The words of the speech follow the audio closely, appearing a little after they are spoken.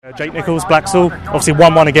Jake Nichols, Blacksall, obviously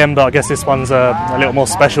 1-1 again, but I guess this one's a little more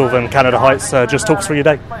special than Canada Heights. Just talk us through your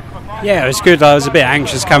day. Yeah, it was good. I was a bit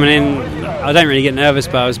anxious coming in. I don't really get nervous,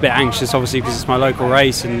 but I was a bit anxious, obviously, because it's my local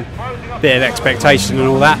race and a bit of expectation and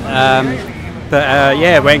all that.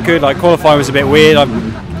 Yeah, it went good. Like, qualifying was a bit weird. I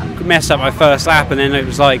messed up my first lap, and then it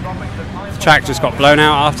was like the track just got blown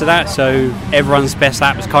out after that. So everyone's best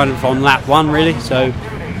lap was kind of on lap 1, really. So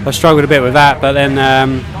I struggled a bit with that, but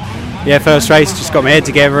then. First race just got my head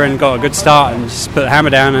together and got a good start and just put the hammer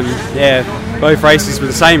down, and both races were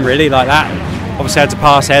the same really, like that. Obviously I had to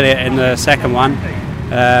pass Elliot in the second one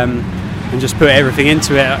and just put everything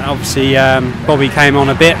into it. Obviously Bobby came on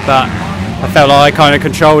a bit, but I felt like I kind of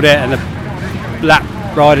controlled it, and the lap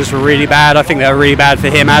riders were really bad. I think they were really bad for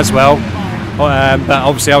him as well, but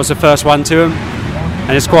obviously I was the first one to him,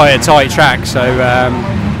 and it's quite a tight track, so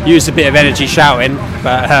used a bit of energy shouting,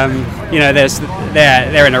 but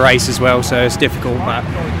they're in a race as well, so it's difficult, but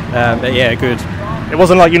yeah, good. It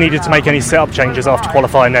wasn't like you needed to make any setup changes after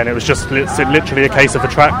qualifying then, it was just literally a case of the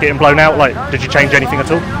track getting blown out. Like, did you change anything at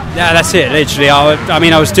all? Yeah, that's it, literally.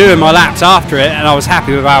 I was doing my laps after it and I was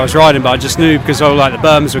happy with how I was riding, but I just knew because all like the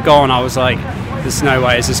berms were gone, I was like, there's no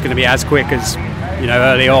way it's just going to be as quick as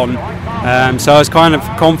early on. So I was kind of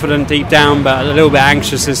confident deep down, but a little bit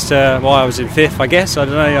anxious as to why I was in 5th, I guess. I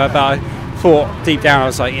don't know, but I thought deep down I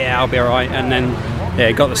was like, yeah, I'll be alright, and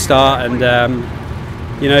then got the start and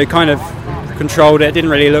kind of controlled it.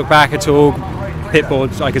 Didn't really look back at all.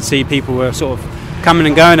 Pitboards, I could see people were sort of coming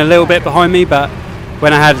and going a little bit behind me, but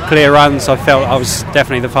when I had clear runs I felt I was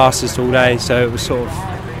definitely the fastest all day, so it was sort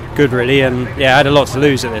of good really, and I had a lot to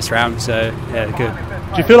lose at this round, so yeah, good.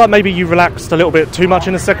 Do you feel like maybe you relaxed a little bit too much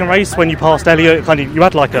in the second race when you passed Elliot? You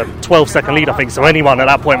had like a 12-second lead, I think, so anyone at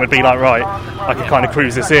that point would be like, right, I can kind of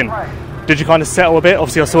cruise this in. Did you kind of settle a bit?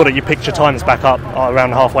 Obviously I saw that you picked your times back up around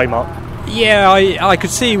the halfway mark. Yeah, I could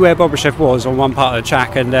see where Bobryshev was on one part of the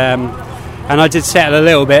track, and I did settle a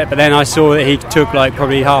little bit, but then I saw that he took like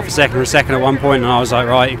probably half a second or a second at one point, and I was like,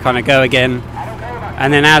 right, kind of go again.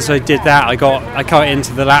 And then as I did that, I cut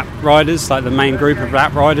into the lap riders, like the main group of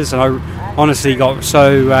lap riders, and I honestly got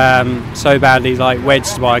so badly like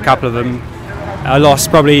wedged by a couple of them. I lost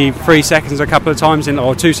probably 3 seconds a couple of times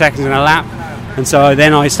or 2 seconds in a lap, and so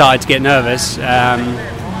then I started to get nervous.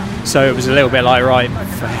 So it was a little bit like, right,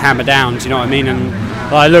 hammer down, do you know what I mean? And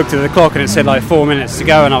I looked at the clock and it said like 4 minutes to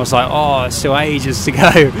go, and I was like, oh, it's still ages to go.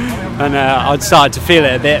 And I'd started to feel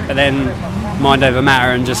it a bit, but then mind over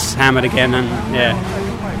matter and just hammered again, and yeah.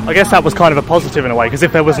 I guess that was kind of a positive in a way, because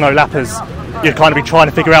if there was no lappers, you'd kind of be trying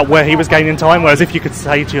to figure out where he was gaining time, whereas if you could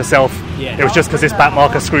say to yourself, it was just because this back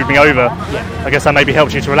marker screwed me over, I guess that maybe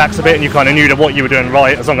helped you to relax a bit, and you kind of knew that what you were doing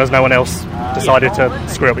right, as long as no one else decided to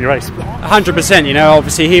screw up your race. 100%,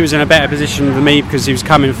 obviously he was in a better position than me because he was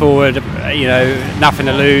coming forward, nothing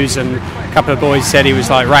to lose, and a couple of boys said he was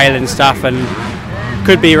like railing stuff and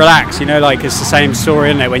could be relaxed, like it's the same story,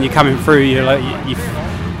 isn't it? When you're coming through, you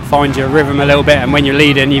find your rhythm a little bit, and when you're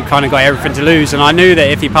leading you've kind of got everything to lose, and I knew that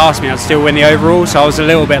if he passed me I'd still win the overall, so I was a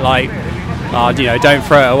little bit like, don't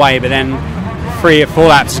throw it away, but then 3 or 4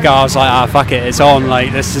 laps ago I was like, fuck it, it's on,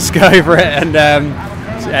 like let's just go over it,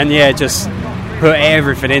 and just put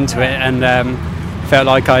everything into it, and felt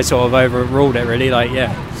like I sort of overruled it really,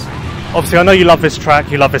 Obviously I know you love this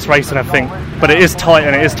track, you love this race and everything, but it is tight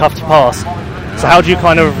and it is tough to pass. So how do you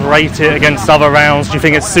kind of rate it against other rounds? Do you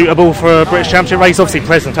think it's suitable for a British Championship race? Obviously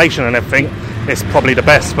presentation and everything, it's probably the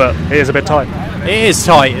best, but it is a bit tight. It is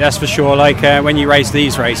tight, that's for sure. When you race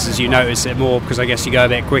these races you notice it more, because I guess you go a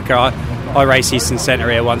bit quicker. I race Eastern Centre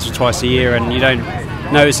here once or twice a year, and you don't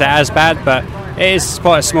notice it as bad, but it is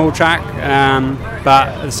quite a small track, but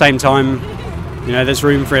at the same time, there's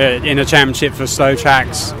room for it in a championship for slow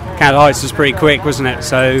tracks. Canada Heights was pretty quick, wasn't it?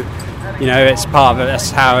 So it's part of it.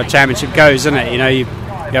 That's how a championship goes, isn't it? You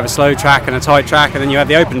have a slow track and a tight track, and then you have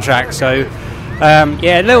the open track. So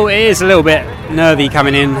it is a little bit nervy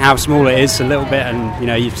coming in, how small it is a little bit,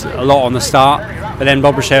 and you've a lot on the start. But then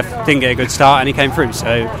Bobryshev didn't get a good start, and he came through.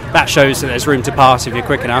 So that shows that there's room to pass if you're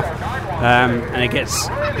quick enough, and it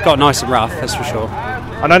got nice and rough, that's for sure.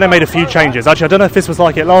 I know they made a few changes. Actually, I don't know if this was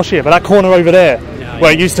like it last year, but that corner over there,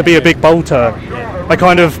 where it used to be a big bowl turn, they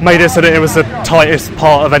kind of made it so that it was the tightest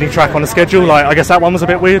part of any track on the schedule. I guess that one was a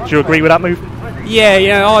bit weird. Do you agree with that move?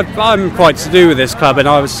 Yeah, I'm quite to do with this club, and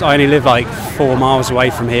I only live like 4 miles away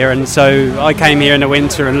from here, and so I came here in the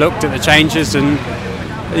winter and looked at the changes, and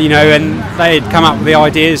and they had come up with the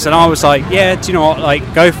ideas, and I was like, yeah, do you know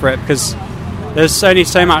what, go for it, because there's only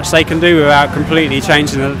so much they can do without completely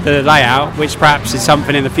changing the layout, which perhaps is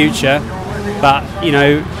something in the future, but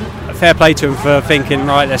fair play to him for thinking,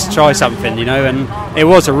 right, let's try something, and it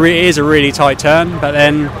is a really tight turn, but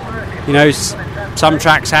then, some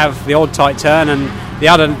tracks have the odd tight turn, and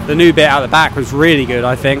the new bit out the back was really good,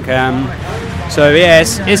 I think. So yeah,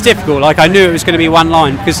 it's difficult. Like, I knew it was going to be one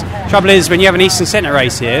line, because trouble is, when you have an Eastern Centre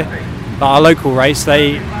race here, like our local race,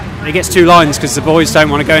 it gets 2 lines because the boys don't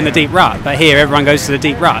want to go in the deep rut, but here everyone goes to the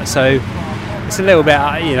deep rut, so it's a little bit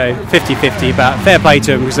 50-50, but fair play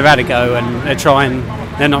to them because they've had a go and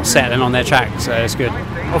they're not settling on their track, so it's good.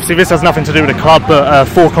 Obviously this has nothing to do with the club, but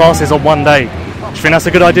 4 classes on one day, do you think that's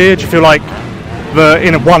a good idea? Do you feel like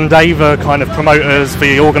in one day the kind of promoters,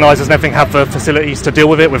 the organisers and everything have the facilities to deal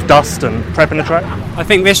with it, with dust and prepping the track? I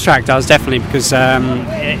think this track does, definitely, because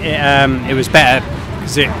it was better,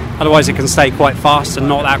 because otherwise it can stay quite fast and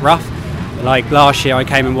not that rough. Like last year I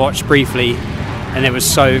came and watched briefly and it was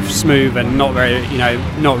so smooth and not very,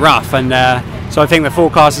 not rough, and so I think the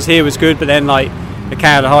 4 classes here was good, but then like the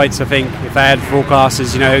Canada Heights, I think if they had 4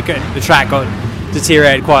 classes, the track got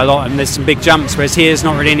deteriorated quite a lot and there's some big jumps, whereas here it's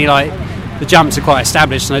not really any, like, the jumps are quite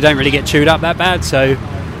established and they don't really get chewed up that bad, so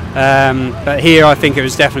but here I think it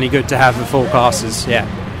was definitely good to have the 4 classes, yeah.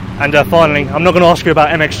 And finally, I'm not going to ask you about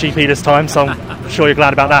MXGP this time, so I'm sure you're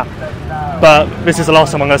glad about that, but this is the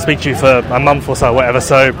last time I'm going to speak to you for a month or so, whatever,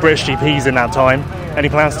 so British GP's in that time. Any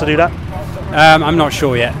plans to do that? I'm not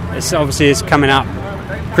sure yet. It's coming up,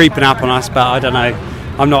 creeping up on us, but I don't know.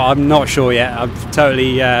 I'm not sure yet. I'm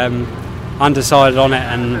totally undecided on it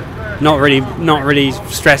and not really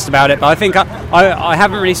stressed about it. But I think I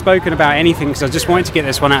haven't really spoken about anything because I just wanted to get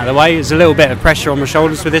this one out of the way. There's a little bit of pressure on my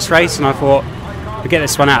shoulders for this race, and I thought I'll get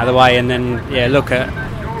this one out of the way and then look at.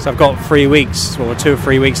 So I've got 3 weeks or 2 or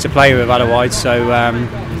 3 weeks to play with otherwise. So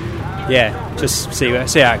just see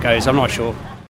how it goes. I'm not sure.